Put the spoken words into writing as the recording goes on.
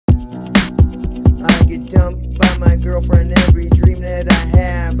dumped by my girlfriend. Every dream that I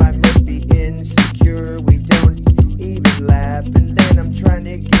have, I must be insecure. We don't even laugh. And then I'm trying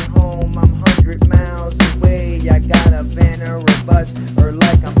to get home, I'm 100 miles away. I got a van or a bus, or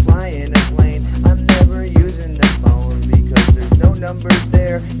like I'm flying a plane. I'm never using the phone because there's no numbers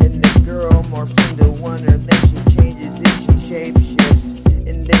there. And the girl morphs into one, or then she changes and she shape shifts.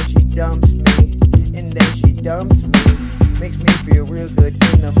 And then she dumps me, and then she dumps me. Makes me feel real good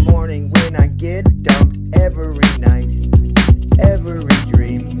in the morning when I get dumped. Every night, every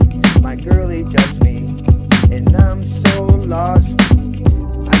dream, my girlie dumps me, and I'm so lost.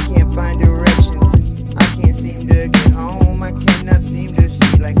 I can't find directions, I can't seem to get home. I cannot seem to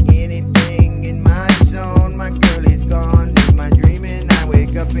see like anything in my zone. My girlie's gone in my dream, and I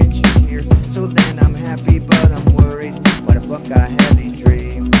wake up and she's here. So then I'm happy, but I'm worried. Why the fuck I have these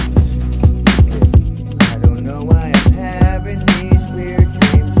dreams? I don't know why I'm having these weird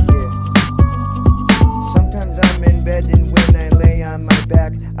dreams, yeah. Sometimes I'm in bed, and when I lay on my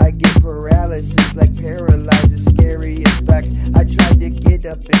back, I get paralysis, like paralyzed, the scariest back. I tried to get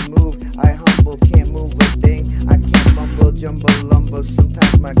up and move, I humble, can't move a thing. I can't mumble, jumble, lumble.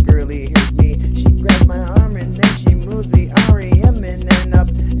 Sometimes my girlie hears me, she grabs my arm and then she moves me REM and then up.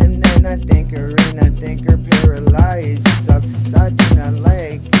 And then I thank her, and I think her paralyzed sucks. I do not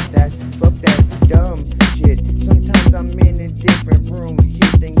like that, fuck that dumb shit. Sometimes I'm in a different room,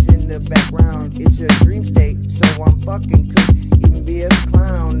 hear things in the background. It's a dream state, so I'm fucking could even be a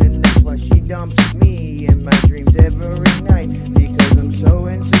clown. And that's why she dumps me in my dreams every night, because I'm so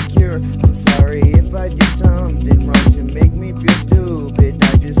insecure. I'm sorry if I did something wrong to make me feel stupid.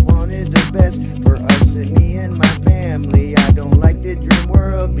 I just wanted the best for us and me and my family. I don't like the dream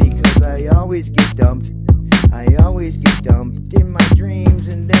world because I always get dumped. I always get dumped in my dreams,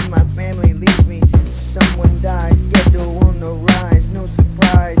 and then my family leaves me. Someone dies, ghetto on the rise, no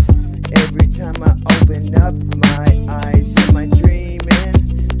surprise. Every time I open up my eyes, am I dreaming?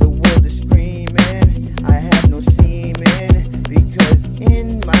 The world is screaming, I have no semen. Because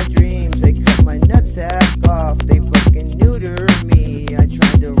in my dreams they cut my nutsack off, they fucking neuter me. I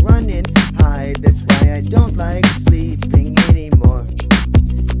try to run and hide, that's why I don't like sleeping anymore.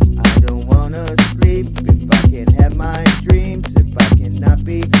 I don't wanna sleep if I can't have my dreams. If I cannot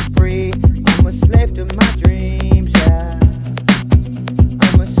be free, I'm a slave to my dreams, yeah.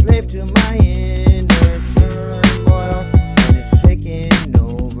 I'm a slave to my inner turmoil, and it's taking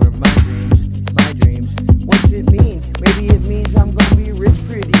over my dreams, my dreams. What's it mean? Maybe it means I'm gonna be rich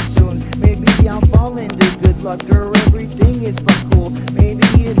pretty soon. Maybe I'll fall into good luck, or everything is but cool. Maybe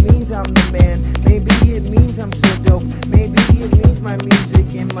it means I'm the man, maybe it means I'm so dope. Maybe it means my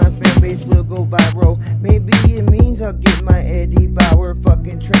music and my fan base will go viral. Maybe it means I'll get my Eddie Bauer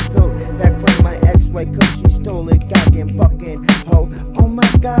fucking trench coat back from my ex-wife, cause she stole it, goddamn fucking hoe. Oh my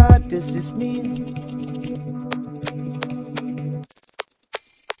god, does this mean